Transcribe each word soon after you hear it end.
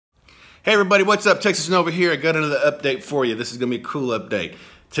Hey everybody, what's up? TexasNova here. I got another update for you. This is going to be a cool update.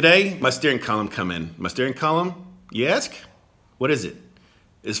 Today, my steering column come in. My steering column, you ask? What is it?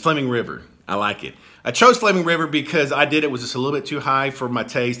 It's Flaming River. I like it. I chose Flaming River because I did it was just a little bit too high for my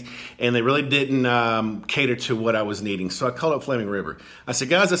taste, and they really didn't cater to what I was needing. So I called it Flaming River. I said,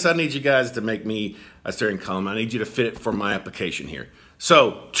 guys, I need you guys to make me a steering column. I need you to fit it for my application here.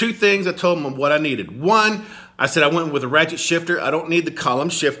 So, two things I told them what I needed. One, I said I went with a ratchet shifter. I don't need the column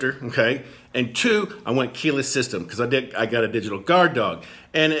shifter, okay? And two, I went keyless system because I got a digital guard dog.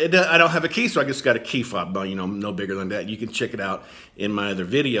 And I don't have a key, so I just got a key fob, you know, no bigger than that. You can check it out in my other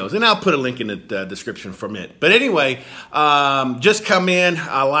videos. And I'll put a link in the description from it. But anyway, just come in.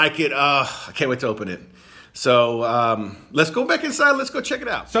 I like it. I can't wait to open it. So let's go back inside. Let's go check it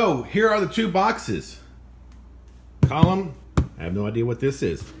out. So here are the two boxes. Column. I have no idea what this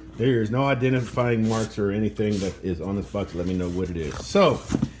is. There is no identifying marks or anything that is on this box. Let me know what it is. So,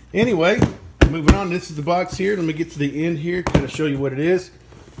 anyway, moving on. This is the box here. Let me get to the end here, kind of show you what it is.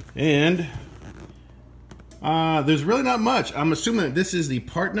 And there's really not much. I'm assuming that this is the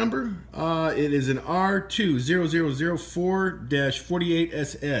part number. It is an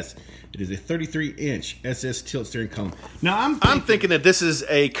R20004-48SS. It is a 33-inch SS tilt steering column. Now, I'm thinking that this is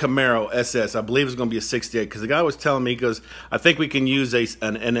a Camaro SS. I believe it's going to be a 68 because the guy was telling me, he goes, I think we can use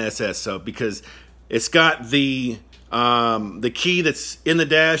an SS. So because it's got the key that's in the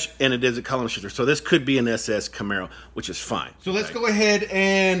dash and it is a column shifter. So this could be an SS Camaro, which is fine. So let's go ahead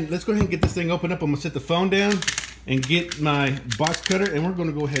and get this thing open up. I'm going to set the phone down and get my box cutter, and we're going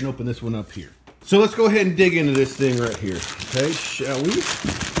to go ahead and open this one up here. So let's go ahead and dig into this thing right here. Okay, shall we?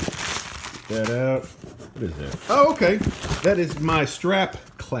 Get that out. What is that? Oh, okay. That is my strap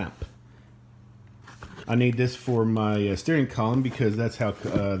clamp. I need this for my steering column because that's how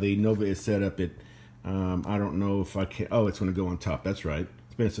the Nova is set up. I don't know if I can. Oh, it's going to go on top. That's right.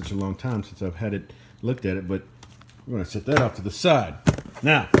 It's been such a long time since I've had it looked at it, but we're going to set that off to the side.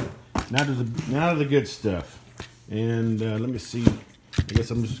 Now to the good stuff. And let me see. I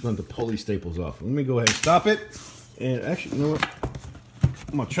guess I'm just going to pull these staples off. Let me go ahead and stop it. And actually, you know what?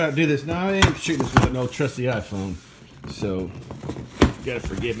 I'm going to try to do this. Now, I ain't shooting this with an old trusty iPhone. So, you got to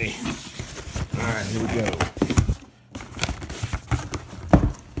forgive me. All right, here we go.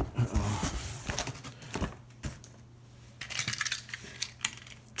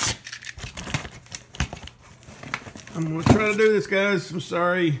 I'm going to try to do this, guys. I'm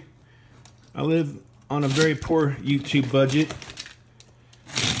sorry. I live on a very poor YouTube budget.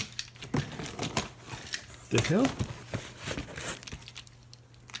 The hell?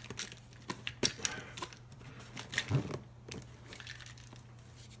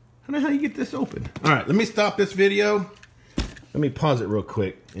 I don't know how you get this open. All right, let me stop this video. Let me pause it real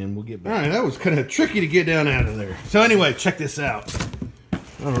quick, and we'll get back. All right, that was kind of tricky to get down out of there. So anyway, check this out.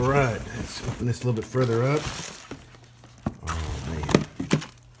 All right, let's open this a little bit further up.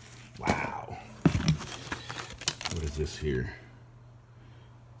 This here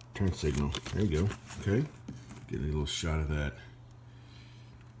turn signal. There you go. Okay, get a little shot of that.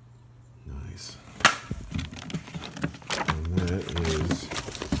 Nice. And that is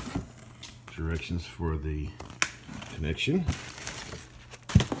directions for the connection.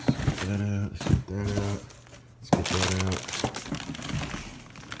 Let's get that out. Let's get that out. Let's get that out.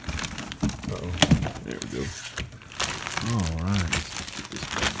 Uh-oh. There we go. All right. Let's get this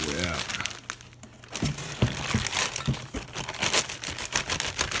bad boy out.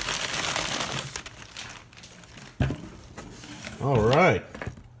 All right.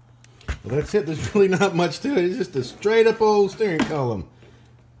 Well, that's it. There's really not much to it. It's just a straight up old steering column.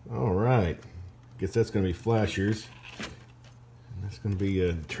 All right. Guess that's going to be flashers. And that's going to be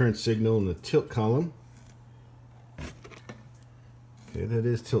a turn signal and the tilt column. Okay, that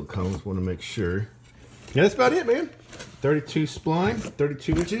is tilt column. Just want to make sure. Yeah, that's about it, man. 32 spline,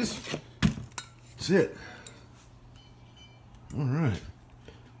 32 inches. That's it. All right.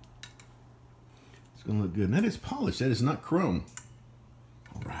 It's going to look good. And that is polished. That is not chrome.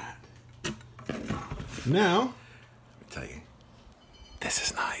 All right. Now, let me tell you, this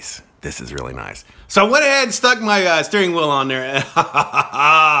is nice. This is really nice. So I went ahead and stuck my steering wheel on there. Look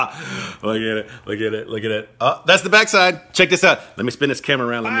at it. Look at it. Look at it. Oh, that's the backside. Check this out. Let me spin this camera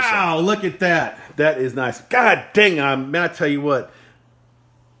around. Let me show you. Wow, look at that. That is nice. God dang, man, I tell you what.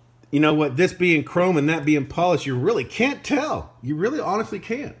 You know what? This being chrome and that being polished, you really can't tell. You really honestly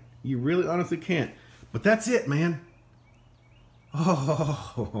can't. You really honestly can't. But that's it, man.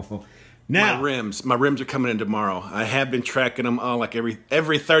 Oh, now my rims are coming in tomorrow. I have been tracking them like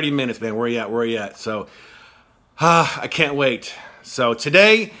every 30 minutes, man. Where you at? Where you at? So, I can't wait. So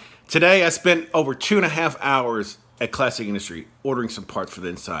today I spent over 2.5 hours at Classic Industry ordering some parts for the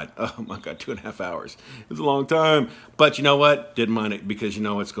inside. Oh my God, 2.5 hours. It's a long time. But you know what? Didn't mind it because you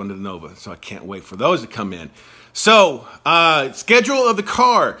know it's going to the Nova. So I can't wait for those to come in. So, schedule of the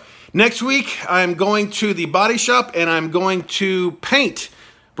car. Next week, I'm going to the body shop and I'm going to paint.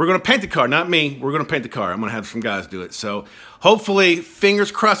 We're going to paint the car, not me. We're going to paint the car. I'm going to have some guys do it. So hopefully,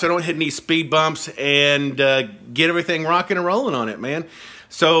 fingers crossed, I don't hit any speed bumps and get everything rocking and rolling on it, man.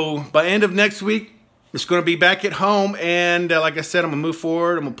 So by end of next week, it's going to be back at home, and like I said, I'm going to move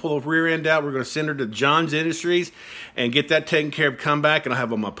forward. I'm going to pull the rear end out. We're going to send her to John's Industries and get that taken care of, come back, and I'll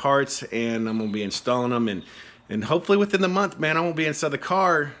have all my parts, and I'm going to be installing them, and hopefully within the month, man, I'm going to be inside the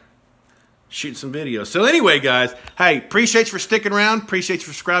car shooting some videos. So anyway, guys, hey, appreciate you for sticking around. Appreciate you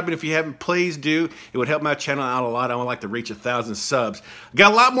for subscribing. If you haven't, please do. It would help my channel out a lot. I would like to reach 1,000 subs.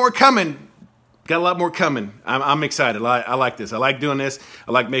 Got a lot more coming. Got a lot more coming. I'm excited. I like this. I like doing this.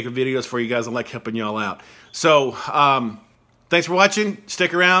 I like making videos for you guys. I like helping y'all out. So, thanks for watching.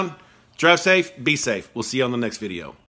 Stick around. Drive safe. Be safe. We'll see you on the next video.